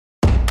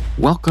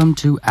Welcome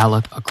to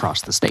ALEC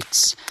Across the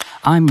States.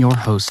 I'm your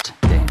host,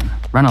 Dan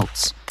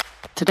Reynolds.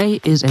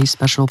 Today is a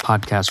special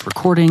podcast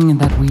recording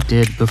that we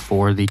did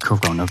before the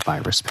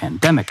coronavirus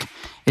pandemic.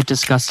 It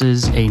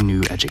discusses a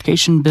new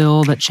education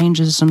bill that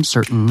changes some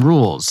certain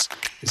rules.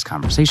 This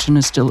conversation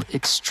is still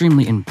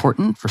extremely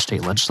important for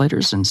state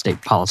legislators and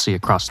state policy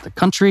across the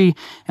country,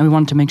 and we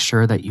wanted to make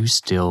sure that you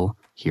still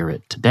hear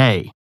it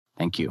today.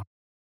 Thank you.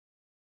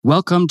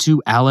 Welcome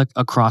to ALEC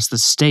Across the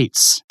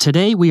States.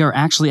 Today we are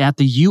actually at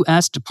the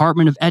U.S.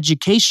 Department of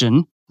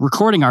Education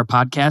recording our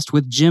podcast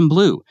with Jim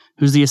Blue,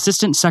 who's the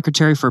Assistant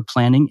Secretary for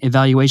Planning,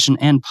 Evaluation,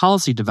 and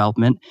Policy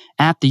Development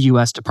at the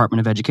U.S. Department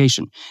of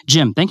Education.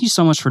 Jim, thank you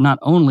so much for not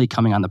only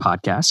coming on the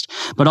podcast,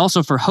 but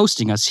also for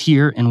hosting us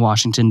here in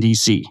Washington,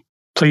 D.C.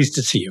 Pleased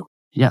to see you.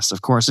 Yes,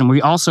 of course. And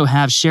we also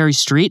have Sherry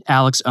Street,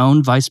 ALEC's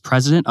own Vice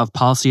President of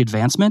Policy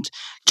Advancement,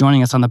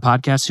 joining us on the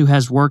podcast, who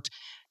has worked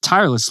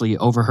tirelessly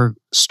over her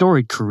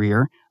storied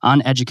career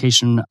on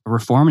education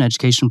reform and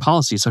education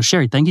policy. So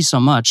Sherry, thank you so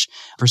much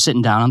for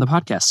sitting down on the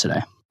podcast today.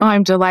 Oh,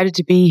 I'm delighted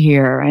to be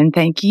here. And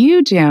thank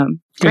you,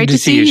 Jim. Great to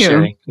see you,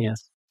 Sherry.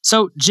 Yes.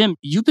 So, Jim,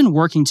 you've been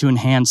working to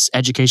enhance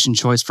education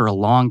choice for a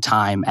long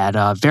time at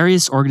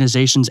various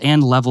organizations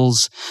and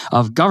levels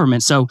of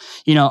government. So,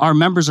 our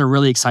members are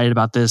really excited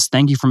about this.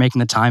 Thank you for making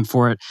the time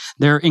for it.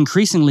 They're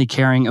increasingly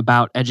caring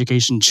about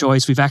education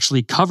choice. We've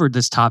actually covered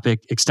this topic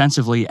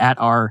extensively at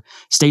our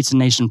States and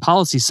Nation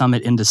Policy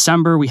Summit in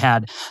December. We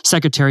had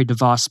Secretary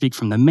DeVos speak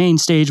from the main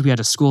stage. We had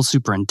a school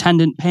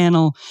superintendent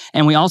panel,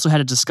 and we also had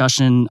a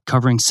discussion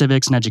covering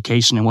civics and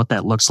education and what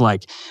that looks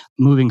like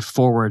moving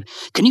forward.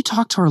 Can you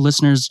talk to our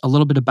listeners a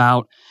little bit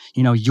about,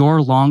 your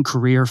long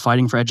career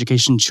fighting for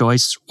education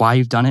choice, why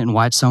you've done it, and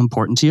why it's so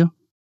important to you?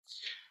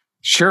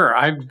 Sure.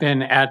 I've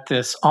been at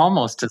this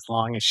almost as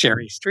long as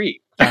Sherry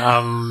Street.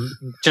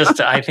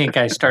 I think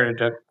I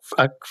started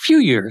a few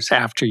years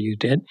after you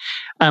did.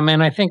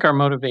 And I think our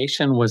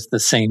motivation was the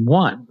same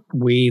one.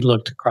 We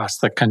looked across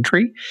the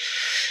country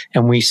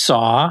and we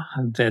saw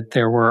that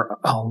there were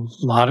a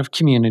lot of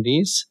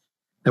communities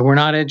that were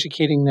not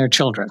educating their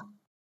children.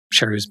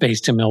 Sherry was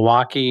based in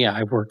Milwaukee.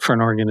 I worked for an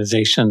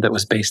organization that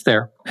was based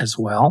there as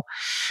well.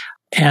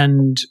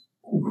 And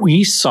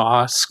we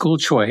saw school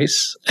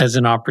choice as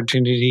an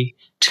opportunity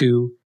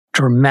to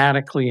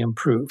dramatically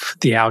improve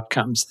the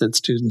outcomes that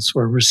students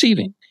were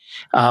receiving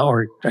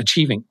or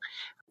achieving.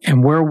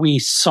 And where we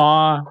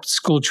saw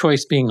school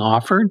choice being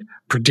offered,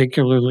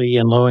 particularly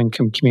in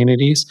low-income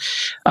communities,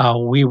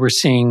 we were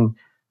seeing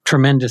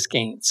tremendous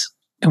gains.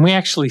 And we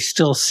actually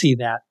still see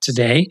that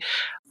today.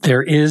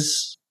 There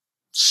is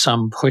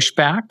some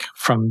pushback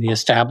from the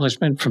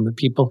establishment, from the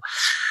people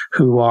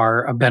who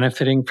are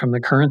benefiting from the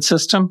current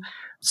system.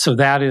 So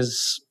that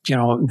is,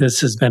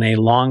 this has been a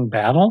long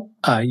battle.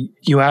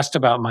 You asked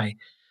about my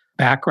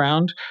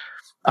background.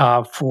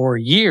 For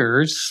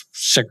years,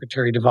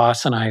 Secretary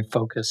DeVos and I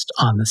focused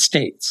on the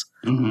states.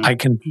 Mm-hmm.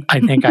 I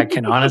think I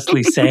can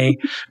honestly say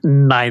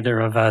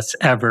neither of us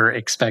ever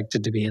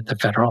expected to be at the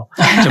Federal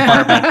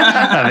Department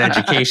of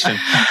Education.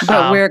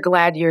 But we're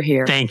glad you're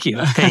here. Thank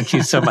you. Thank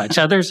you so much.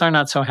 Others are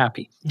not so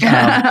happy.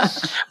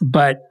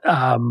 But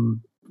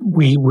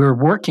we're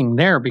working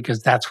there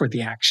because that's where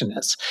the action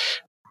is.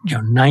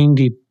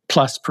 90+%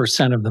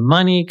 of the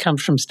money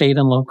comes from state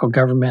and local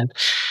government.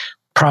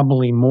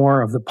 Probably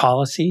more of the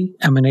policy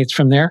emanates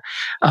from there.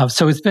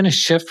 So it's been a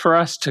shift for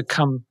us to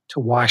come to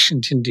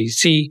Washington,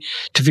 D.C.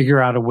 to figure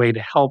out a way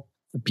to help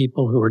the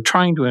people who are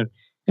trying to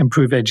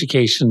improve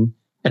education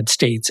at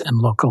states and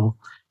local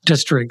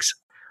districts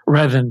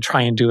rather than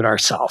try and do it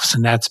ourselves.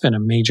 And that's been a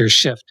major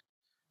shift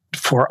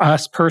for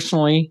us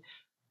personally,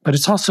 but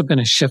it's also been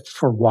a shift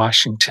for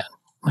Washington.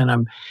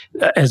 And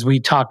as we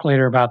talk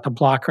later about the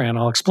block grant,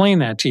 I'll explain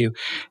that to you.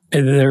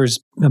 There's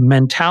the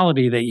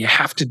mentality that you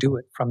have to do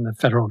it from the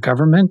federal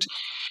government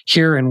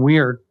here, and we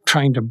are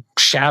trying to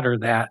shatter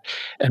that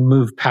and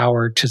move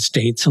power to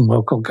states and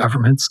local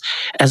governments,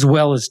 as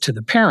well as to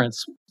the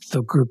parents,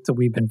 the group that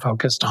we've been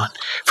focused on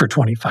for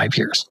 25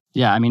 years.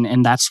 Yeah,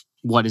 and that's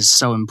what is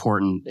so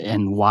important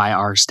and why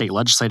our state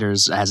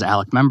legislators as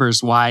ALEC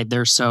members, why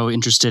they're so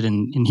interested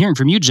in hearing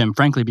from you, Jim,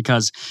 frankly,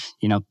 because,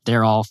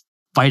 they're all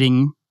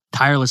fighting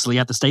tirelessly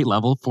at the state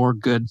level for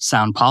good,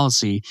 sound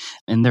policy.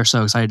 And they're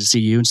so excited to see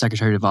you and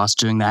Secretary DeVos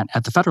doing that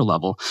at the federal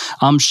level.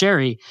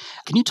 Sherry,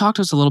 can you talk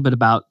to us a little bit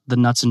about the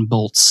nuts and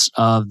bolts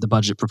of the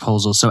budget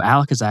proposal? So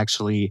ALEC is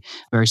actually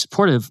very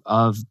supportive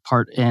of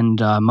part and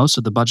most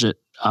of the budget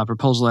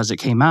proposal as it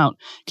came out.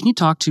 Can you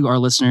talk to our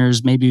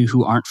listeners, maybe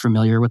who aren't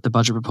familiar with the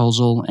budget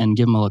proposal, and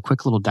give them a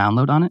quick little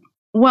download on it?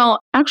 Well,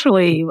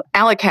 actually,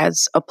 ALEC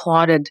has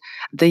applauded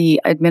the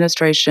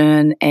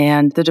administration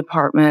and the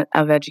Department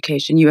of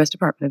Education, U.S.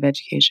 Department of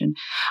Education.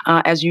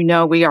 As you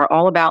know, we are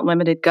all about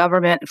limited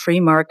government, free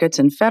markets,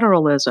 and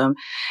federalism.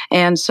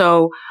 And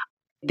so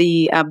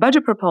The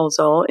budget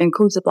proposal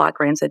includes the block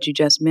grants that you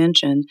just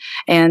mentioned,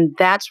 and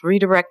that's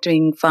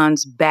redirecting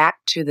funds back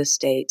to the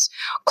states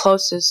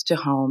closest to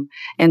home.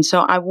 And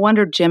so I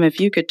wondered, Jim, if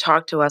you could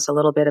talk to us a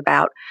little bit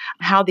about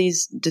how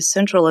these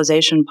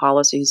decentralization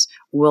policies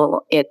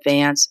will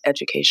advance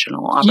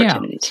educational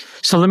opportunities. Yeah.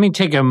 So let me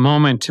take a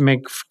moment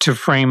to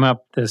frame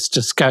up this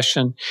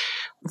discussion.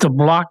 The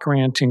block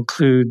grant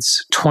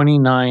includes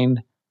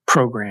 29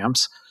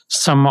 programs.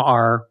 Some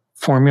are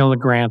formula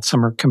grants,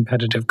 some are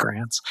competitive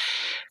grants.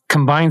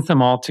 Combines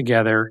them all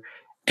together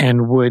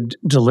and would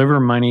deliver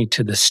money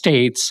to the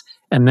states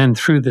and then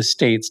through the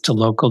states to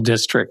local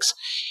districts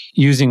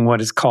using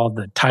what is called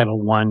the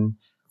Title I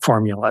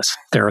formulas.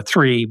 There are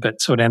three,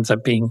 but so it ends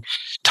up being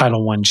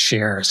Title I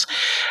shares.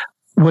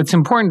 What's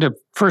important to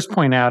first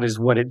point out is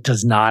what it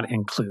does not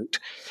include.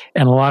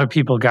 And a lot of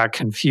people got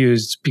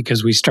confused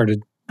because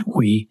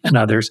we and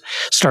others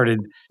started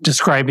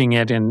describing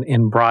it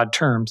in broad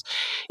terms.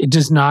 It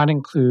does not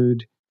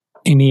include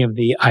any of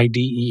the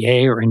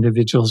IDEA or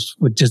Individuals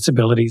with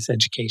Disabilities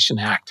Education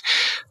Act.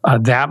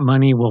 That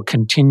money will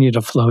continue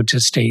to flow to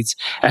states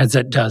as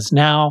it does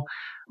now.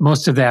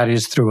 Most of that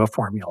is through a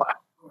formula,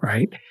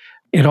 right?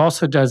 It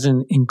also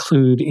doesn't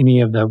include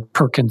any of the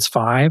Perkins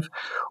 5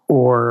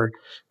 or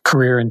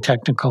career and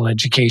technical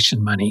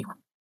education money.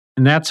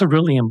 And that's a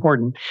really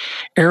important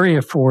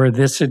area for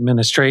this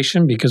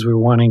administration because we're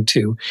wanting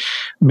to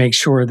make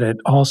sure that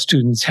all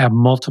students have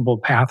multiple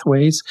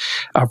pathways.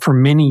 For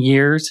many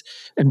years,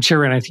 and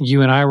Sharon, I think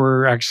you and I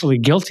were actually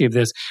guilty of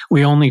this,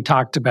 we only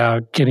talked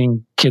about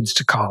getting kids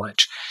to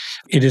college.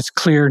 It is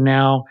clear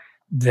now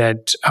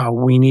that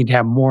we need to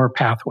have more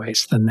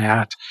pathways than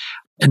that.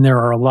 And there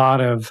are a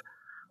lot of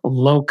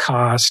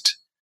low-cost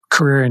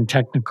career and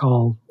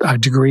technical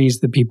degrees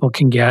that people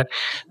can get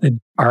that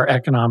are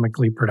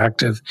economically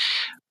productive.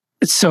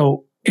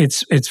 So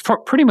it's for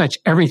pretty much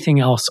everything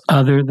else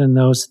other than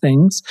those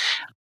things.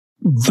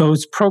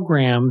 Those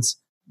programs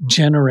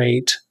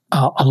generate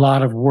a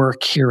lot of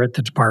work here at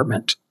the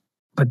department,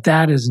 but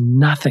that is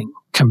nothing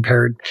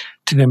compared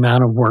to the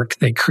amount of work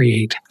they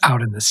create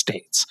out in the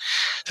states.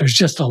 There's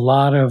just a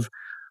lot of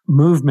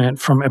movement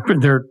from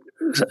there.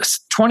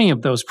 20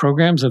 of those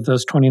programs, of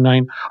those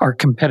 29, are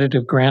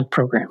competitive grant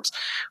programs,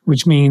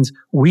 which means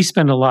we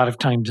spend a lot of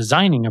time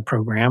designing a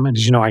program. And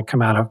as you know, I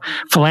come out of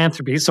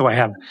philanthropy, so I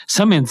have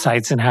some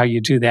insights in how you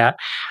do that.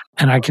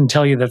 And I can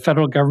tell you the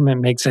federal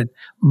government makes it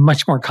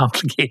much more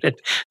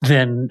complicated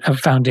than a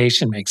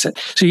foundation makes it.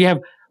 So you have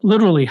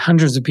literally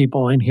hundreds of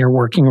people in here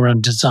working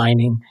around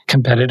designing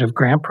competitive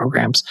grant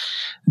programs.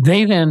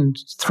 They then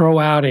throw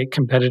out a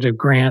competitive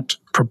grant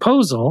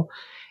proposal,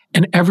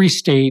 and every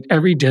state,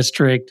 every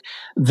district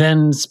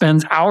then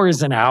spends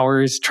hours and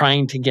hours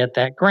trying to get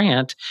that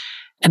grant.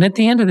 And at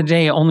the end of the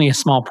day, only a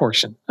small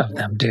portion of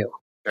them do.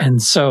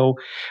 And so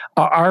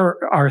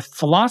our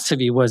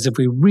philosophy was if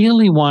we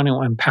really want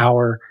to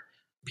empower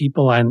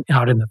people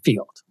out in the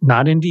field,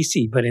 not in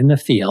DC, but in the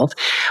field,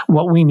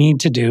 what we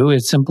need to do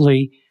is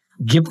simply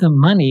give them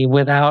money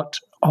without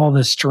all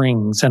the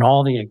strings and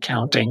all the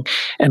accounting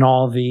and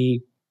all the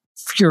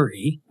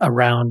fury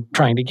around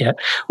trying to get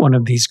one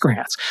of these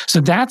grants.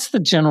 So that's the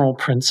general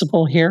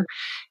principle here.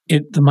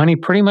 The money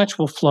pretty much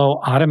will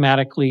flow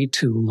automatically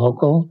to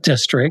local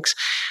districts.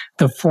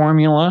 The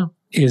formula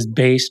is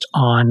based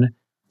on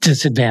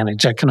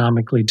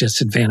economically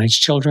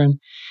disadvantaged children.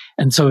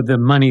 And so the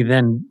money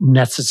then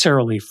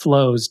necessarily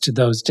flows to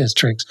those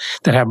districts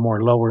that have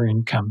more lower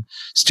income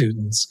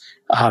students.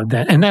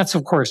 And that's,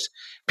 of course,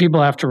 people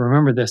have to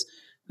remember this.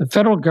 The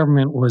federal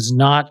government was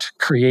not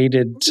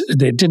created,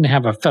 they didn't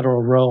have a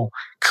federal role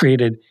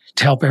created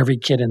to help every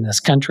kid in this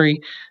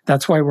country.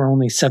 That's why we're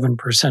only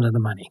 7% of the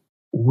money.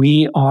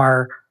 We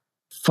are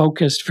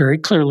focused very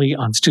clearly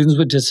on students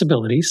with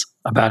disabilities,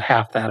 about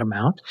half that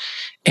amount,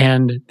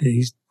 and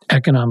these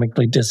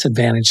economically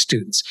disadvantaged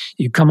students.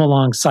 You come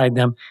alongside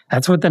them.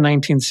 That's what the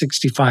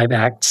 1965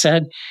 Act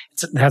said.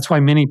 That's why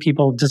many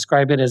people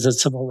describe it as a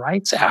civil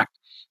rights act,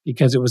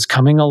 because it was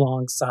coming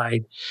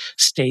alongside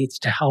states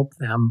to help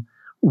them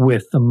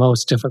with the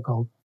most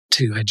difficult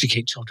to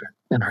educate children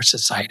in our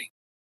society.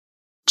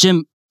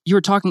 Jim, you were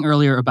talking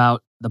earlier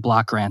about the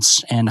block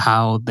grants and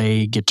how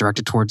they get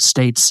directed towards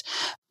states.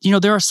 You know,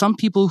 there are some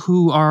people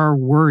who are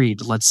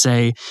worried, let's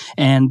say,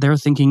 and they're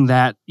thinking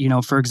that,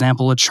 for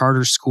example, a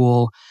charter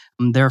school,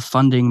 their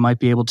funding might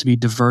be able to be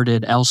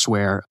diverted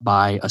elsewhere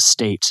by a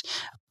state.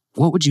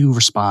 What would you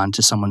respond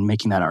to someone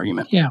making that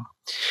argument? Yeah.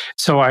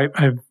 So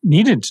I've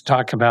needed to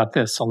talk about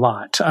this a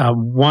lot.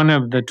 One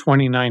of the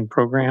 29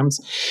 programs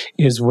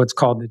is what's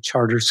called the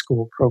Charter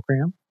School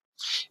Program.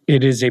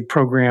 It is a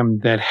program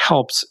that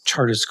helps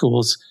charter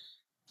schools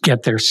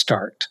get their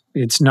start.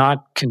 It's not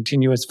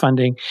continuous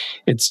funding.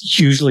 It's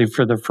usually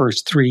for the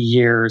first 3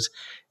 years,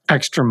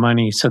 extra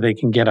money so they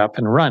can get up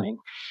and running.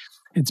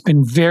 It's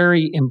been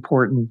very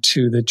important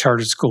to the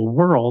charter school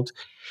world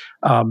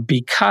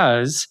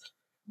because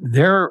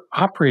they're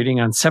operating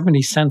on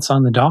 70 cents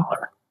on the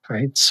dollar.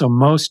 right? So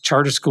most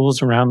charter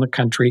schools around the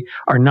country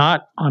are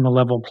not on a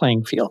level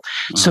playing field.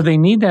 So they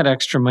need that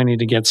extra money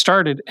to get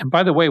started. And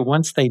by the way,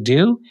 once they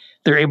do,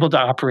 they're able to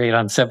operate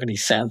on 70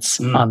 cents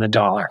on the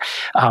dollar.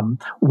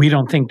 We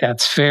don't think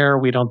that's fair.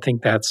 We don't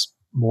think that's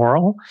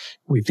moral.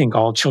 We think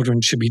all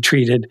children should be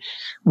treated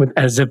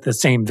as if the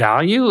same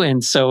value.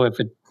 And so if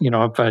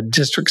a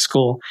district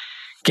school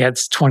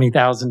gets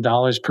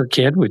 $20,000 per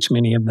kid, which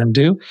many of them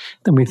do,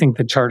 then we think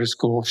the charter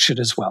school should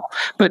as well.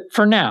 But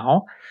for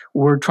now,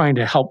 we're trying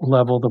to help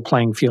level the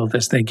playing field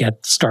as they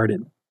get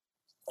started.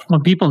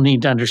 What people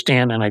need to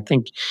understand, and I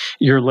think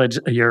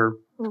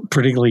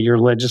particularly your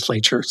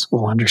legislatures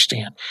will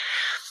understand,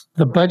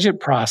 the budget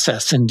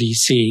process in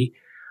DC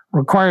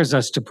requires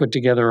us to put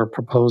together a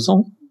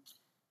proposal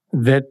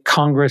that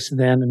Congress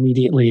then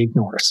immediately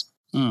ignores.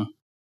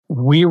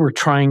 We were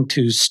trying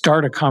to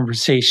start a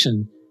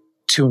conversation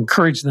to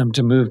encourage them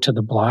to move to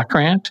the block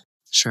grant.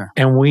 Sure.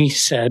 And we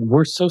said,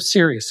 we're so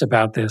serious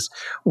about this.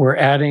 We're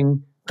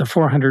adding the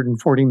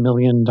 $440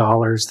 million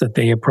that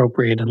they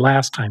appropriated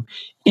last time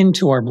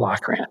into our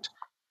block grant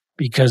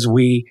because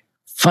we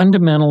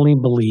fundamentally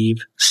believe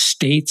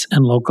states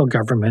and local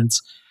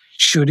governments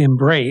should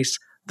embrace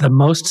the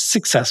most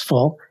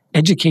successful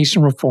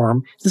education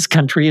reform this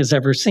country has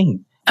ever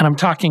seen. And I'm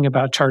talking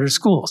about charter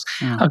schools.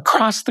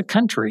 Across the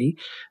country,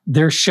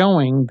 they're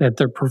showing that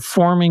they're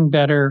performing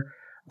better,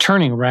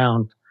 turning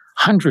around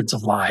hundreds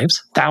of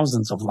lives,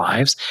 thousands of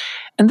lives.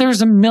 And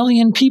there's 1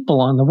 million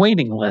people on the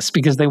waiting list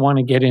because they want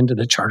to get into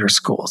the charter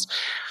schools.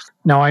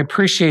 Now, I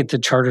appreciate the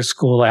charter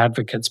school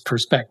advocates'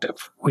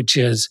 perspective, which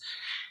is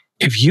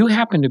if you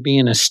happen to be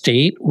in a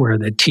state where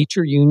the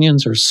teacher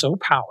unions are so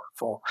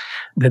powerful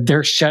that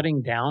they're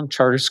shutting down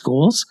charter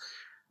schools,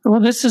 well,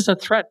 this is a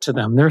threat to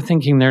them. They're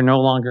thinking they're no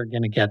longer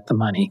going to get the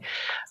money.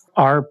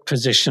 Our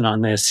position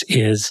on this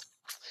is,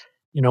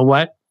 you know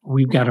what?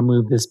 We've got to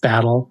move this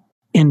battle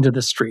into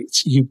the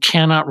streets. You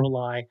cannot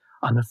rely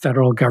on the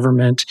federal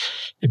government.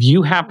 If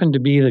you happen to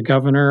be the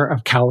governor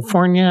of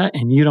California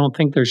and you don't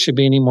think there should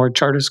be any more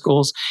charter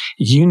schools,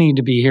 you need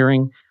to be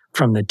hearing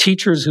from the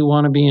teachers who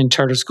want to be in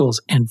charter schools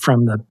and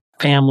from the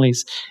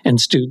families and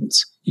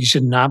students. You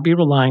should not be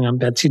relying on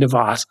Betsy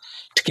DeVos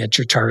to get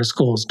your charter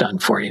schools done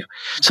for you.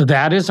 So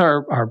that is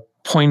our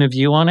point of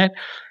view on it,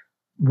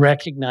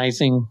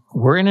 recognizing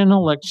we're in an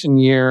election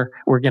year,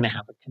 we're going to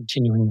have a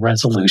continuing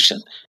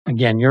resolution.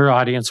 Again, your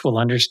audience will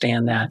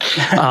understand that.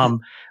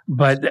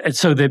 But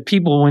so that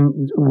people,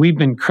 when we've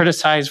been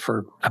criticized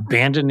for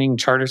abandoning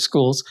charter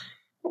schools,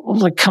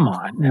 like, come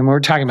on. And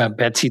we're talking about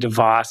Betsy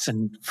DeVos,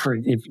 and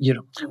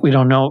we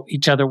don't know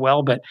each other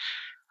well, but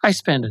I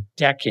spent a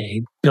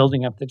decade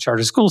building up the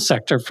charter school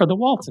sector for the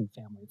Walton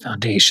Family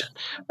Foundation,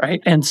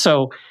 right? And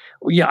so,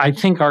 yeah, I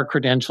think our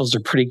credentials are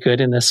pretty good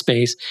in this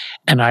space.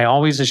 And I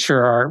always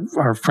assure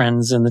our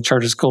friends in the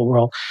charter school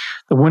world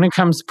that when it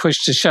comes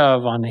push to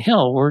shove on the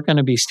Hill, we're going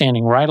to be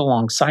standing right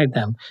alongside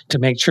them to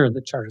make sure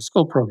the charter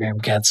school program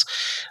gets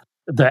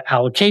the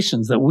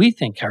allocations that we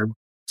think are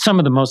some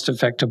of the most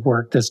effective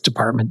work this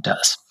department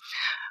does.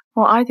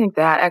 Well, I think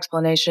that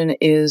explanation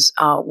is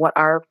what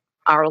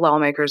our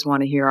lawmakers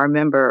want to hear, our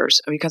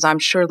members, because I'm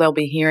sure they'll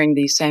be hearing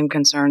these same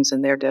concerns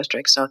in their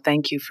districts. So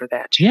thank you for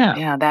that.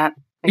 Yeah, that.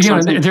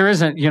 There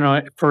isn't,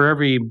 for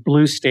every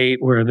blue state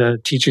where the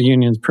teacher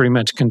unions pretty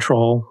much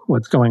control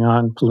what's going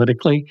on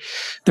politically,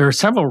 there are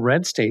several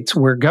red states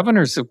where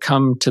governors have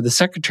come to the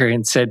secretary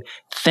and said,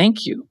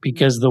 thank you,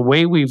 because the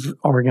way we've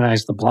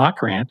organized the block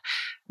grant,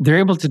 they're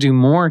able to do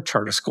more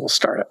charter school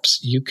startups.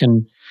 You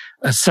can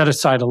set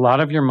aside a lot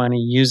of your money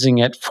using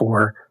it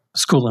for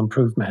school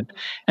improvement,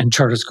 and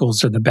charter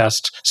schools are the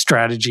best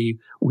strategy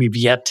we've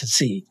yet to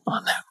see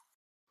on that.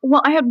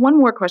 Well, I had one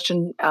more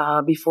question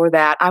before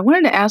that. I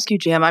wanted to ask you,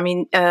 Jim, I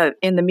mean,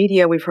 in the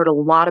media, we've heard a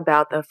lot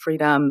about the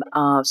Freedom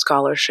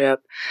Scholarship,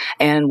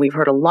 and we've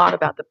heard a lot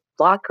about the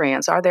block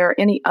grants. Are there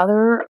any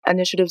other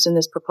initiatives in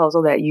this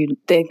proposal that you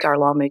think our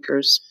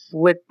lawmakers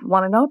would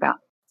want to know about?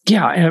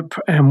 Yeah,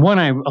 and one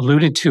I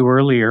alluded to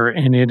earlier,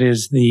 and it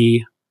is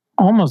the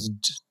almost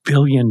 $1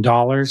 billion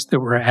that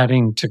we're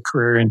adding to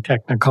career and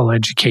technical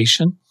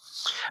education.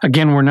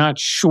 Again, we're not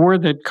sure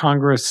that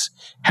Congress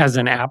has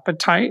an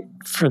appetite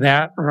for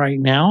that right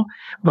now,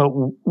 but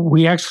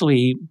we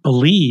actually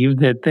believe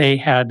that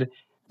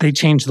they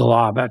changed the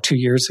law about 2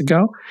 years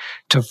ago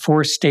to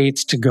force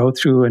states to go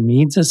through a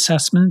needs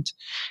assessment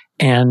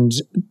and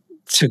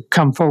to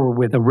come forward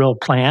with a real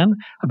plan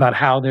about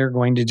how they're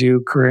going to do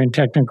career and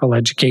technical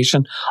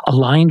education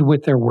aligned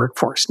with their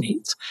workforce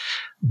needs.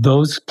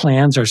 Those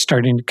plans are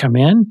starting to come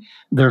in.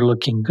 They're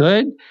looking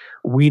good.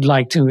 We'd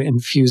like to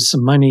infuse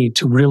some money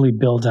to really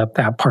build up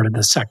that part of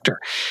the sector.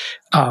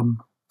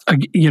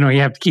 You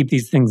have to keep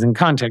these things in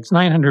context.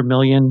 $900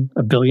 million,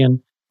 $1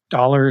 billion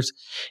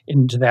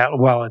into that.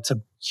 Well, it's a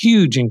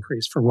huge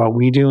increase for what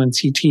we do in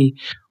CT.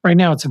 Right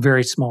now, it's a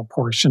very small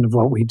portion of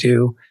what we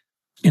do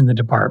in the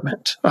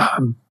department.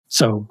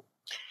 So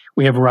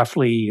we have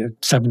roughly a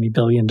 $70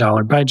 billion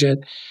budget.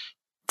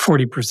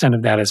 40%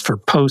 of that is for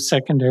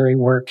post-secondary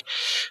work.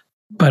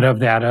 But of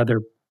that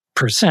other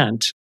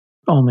percent,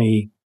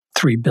 only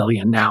 $3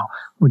 billion now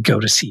would go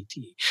to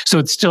CTE. So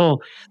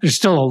there's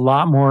still a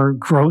lot more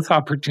growth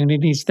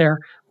opportunities there,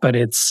 but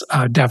it's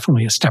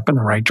definitely a step in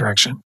the right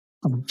direction,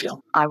 I would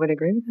feel. I would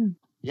agree with that.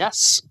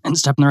 Yes, and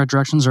step in the right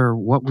directions are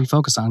what we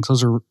focus on,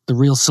 because those are the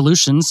real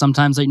solutions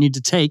sometimes that you need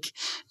to take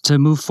to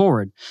move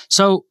forward.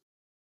 So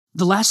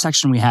the last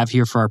section we have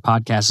here for our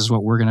podcast is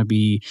what we're going to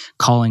be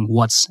calling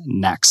What's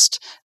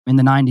Next. In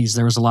the 90s,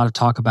 there was a lot of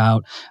talk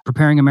about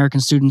preparing American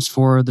students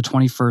for the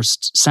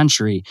 21st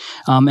century.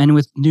 And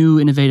with new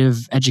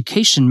innovative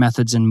education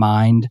methods in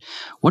mind,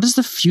 what does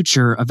the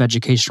future of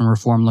education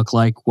reform look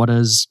like? What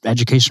does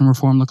education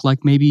reform look like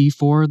maybe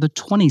for the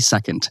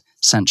 22nd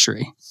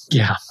century?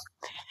 Yeah.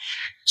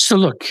 So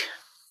look,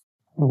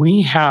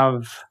 we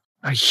have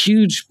a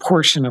huge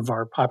portion of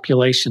our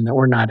population that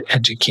we're not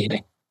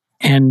educating.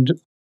 And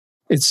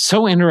it's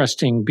so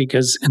interesting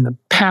because in the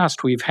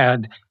past, we've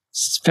had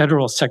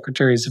federal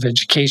secretaries of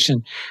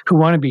education who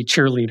want to be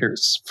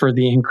cheerleaders for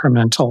the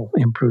incremental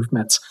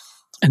improvements.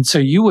 And so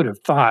you would have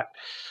thought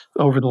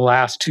over the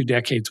last 2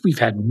 decades, we've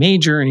had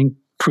major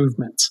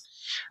improvements.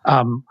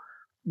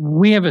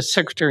 We have a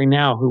secretary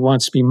now who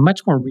wants to be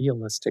much more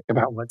realistic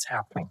about what's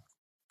happening.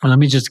 Well, let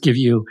me just give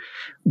you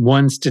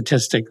one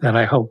statistic that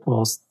I hope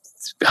will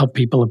help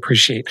people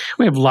appreciate.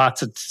 We have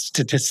lots of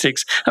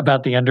statistics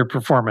about the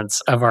underperformance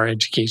of our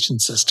education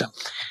system.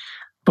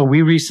 But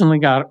we recently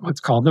got what's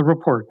called the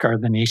report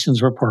card, the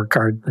nation's report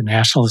card, the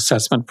National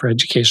Assessment for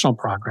Educational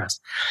Progress.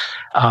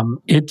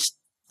 It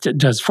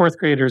does 4th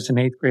graders and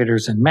 8th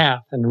graders in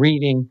math and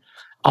reading.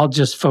 I'll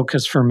just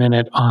focus for a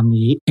minute on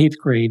the 8th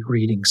grade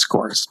reading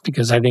scores,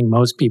 because I think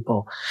most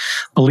people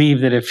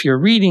believe that if you're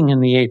reading in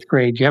the 8th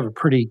grade, you have a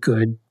pretty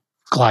good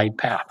glide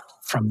path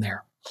from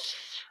there.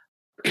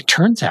 It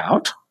turns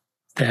out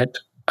that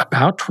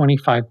about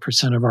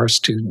 25% of our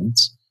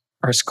students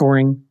are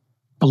scoring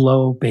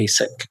below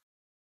basic.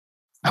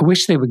 I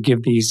wish they would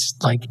give these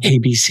like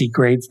ABC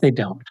grades. They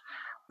don't.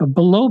 But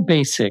below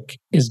basic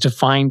is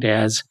defined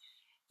as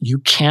you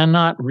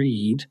cannot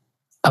read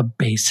a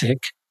basic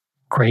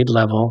grade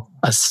level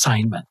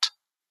assignment.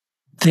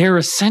 They're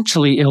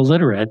essentially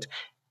illiterate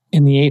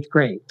in the 8th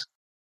grade.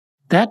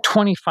 That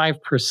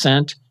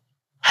 25%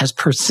 has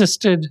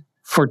persisted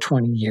for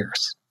 20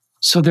 years.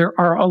 So there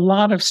are a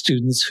lot of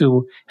students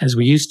who, as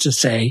we used to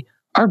say,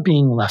 are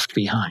being left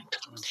behind.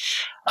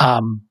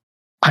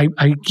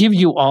 I give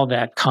you all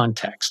that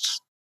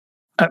context.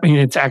 I mean,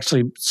 it's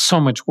actually so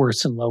much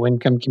worse in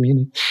low-income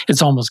communities.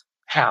 It's almost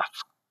half.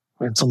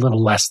 It's a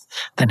little less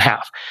than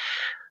half.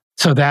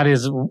 So that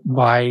is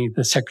why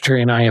the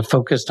secretary and I have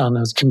focused on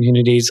those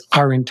communities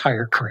our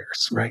entire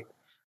careers, right?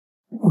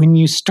 When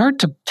you start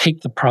to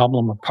take the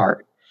problem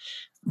apart,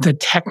 the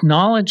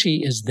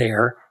technology is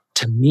there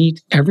to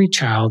meet every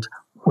child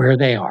where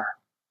they are,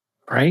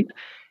 right?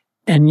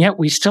 And yet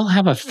we still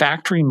have a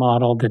factory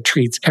model that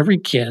treats every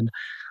kid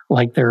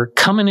like they're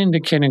coming into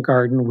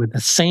kindergarten with the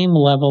same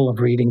level of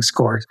reading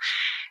scores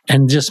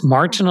and just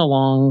marching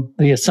along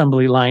the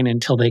assembly line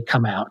until they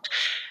come out.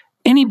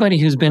 Anybody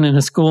who's been in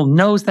a school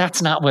knows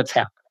that's not what's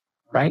happening,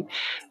 right?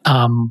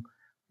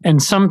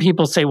 And some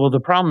people say, well, the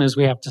problem is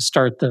we have to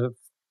start the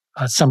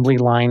assembly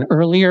line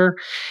earlier.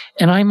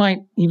 And I might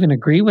even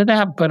agree with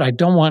that, but I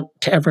don't want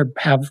to ever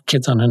have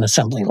kids on an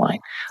assembly line.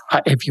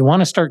 If you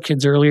want to start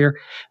kids earlier,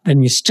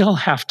 then you still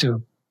have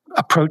to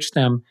approach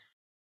them,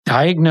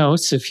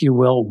 diagnose, if you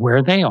will,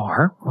 where they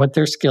are, what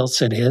their skill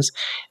set is,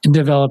 and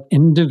develop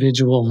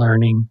individual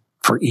learning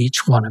for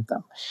each one of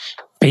them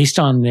based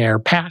on their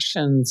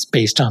passions,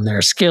 based on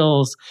their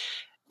skills,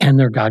 and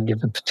their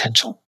God-given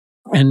potential.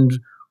 And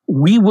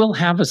we will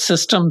have a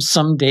system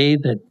someday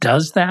that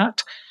does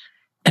that.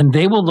 And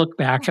they will look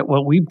back at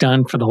what we've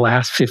done for the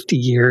last 50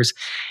 years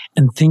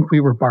and think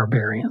we were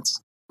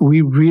barbarians.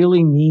 We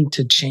really need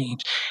to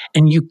change.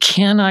 And you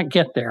cannot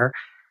get there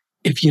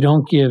if you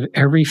don't give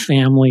every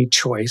family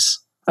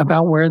choice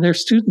about where their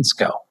students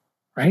go,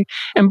 right?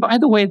 And by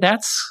the way,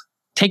 that's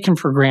taken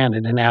for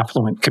granted in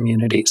affluent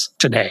communities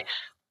today.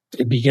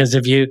 Because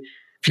if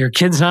your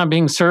kid's not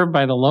being served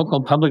by the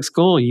local public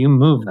school, you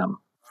move them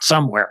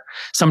somewhere,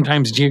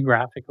 sometimes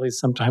geographically,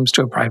 sometimes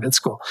to a private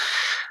school.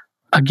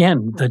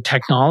 Again, the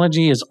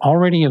technology is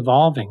already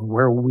evolving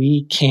where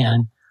we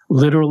can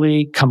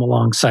literally come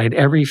alongside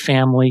every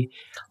family,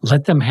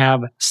 let them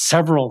have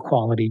several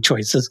quality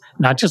choices,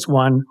 not just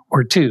one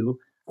or two.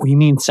 We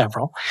mean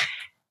several,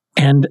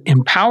 and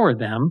empower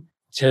them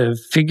to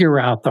figure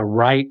out the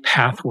right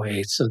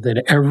pathway so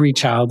that every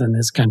child in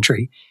this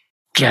country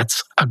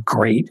gets a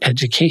great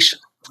education.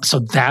 So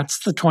that's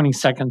the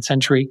 22nd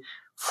century.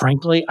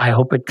 Frankly, I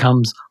hope it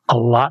comes a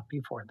lot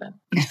before then.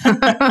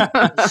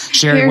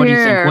 Sherry, what do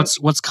you think?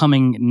 What's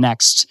coming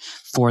next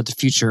for the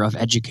future of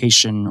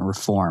education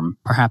reform,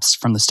 perhaps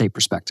from the state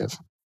perspective?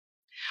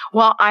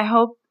 Well, I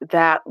hope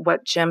that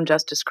what Jim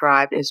just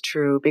described is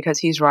true, because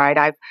he's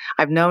right.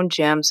 I've known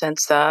Jim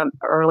since the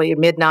early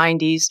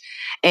mid-90s,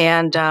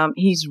 and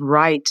he's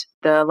right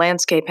the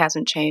landscape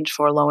hasn't changed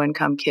for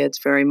low-income kids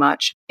very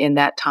much in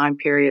that time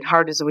period,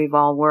 hard as we've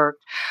all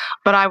worked.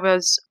 But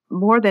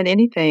more than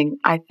anything,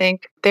 I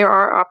think there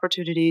are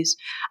opportunities.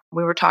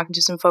 We were talking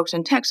to some folks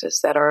in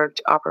Texas that are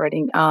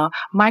operating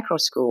micro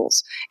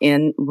schools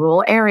in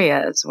rural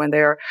areas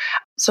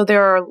so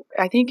there are,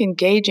 I think,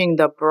 engaging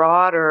the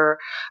broader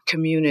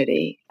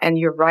community. And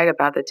you're right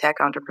about the tech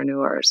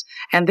entrepreneurs.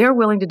 And they're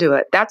willing to do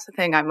it. That's the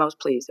thing I'm most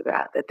pleased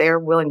about, that they're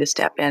willing to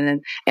step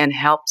in and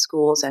help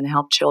schools and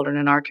help children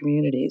in our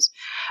communities.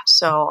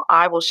 So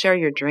I will share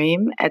your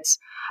dream.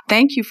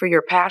 Thank you for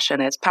your passion.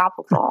 It's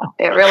palpable.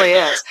 It really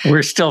is.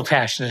 We're still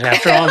passionate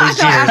after all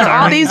these years. After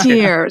all these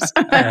years.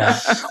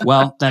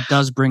 Well, that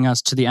does bring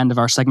us to the end of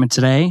our segment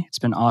today. It's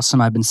been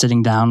awesome. I've been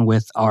sitting down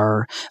with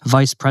our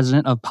Vice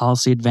President of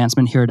Policy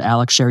Advancement here at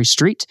ALEC, Sherry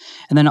Street,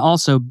 and then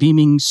also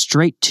beaming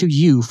straight to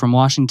you from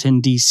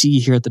Washington, D.C.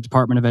 here at the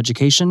Department of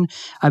Education.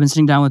 I've been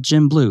sitting down with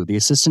Jim Blue, the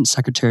Assistant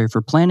Secretary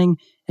for Planning,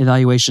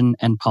 Evaluation,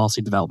 and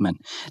Policy Development.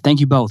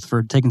 Thank you both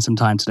for taking some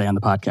time today on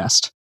the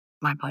podcast.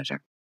 My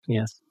pleasure.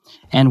 Yes.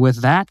 And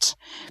with that,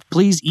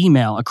 please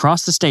email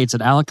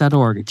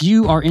acrossthestates@alec.org. If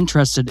you are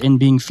interested in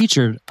being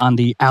featured on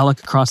the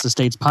ALEC Across the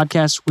States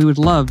podcast, we would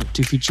love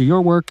to feature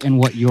your work and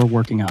what you're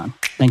working on.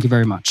 Thank you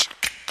very much.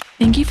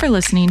 Thank you for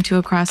listening to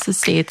Across the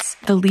States,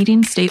 the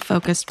leading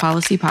state-focused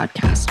policy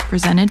podcast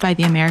presented by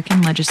the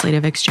American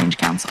Legislative Exchange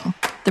Council,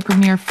 the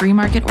premier free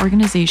market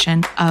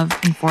organization of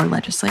and for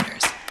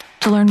legislators.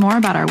 To learn more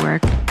about our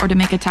work or to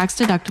make a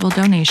tax-deductible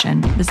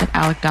donation, visit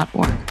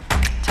alec.org.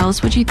 Tell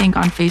us what you think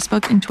on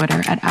Facebook and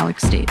Twitter at ALEC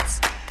States.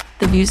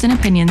 The views and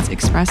opinions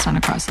expressed on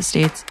Across the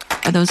States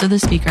are those of the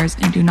speakers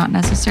and do not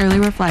necessarily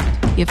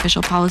reflect the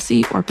official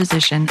policy or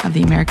position of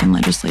the American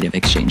Legislative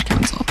Exchange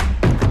Council.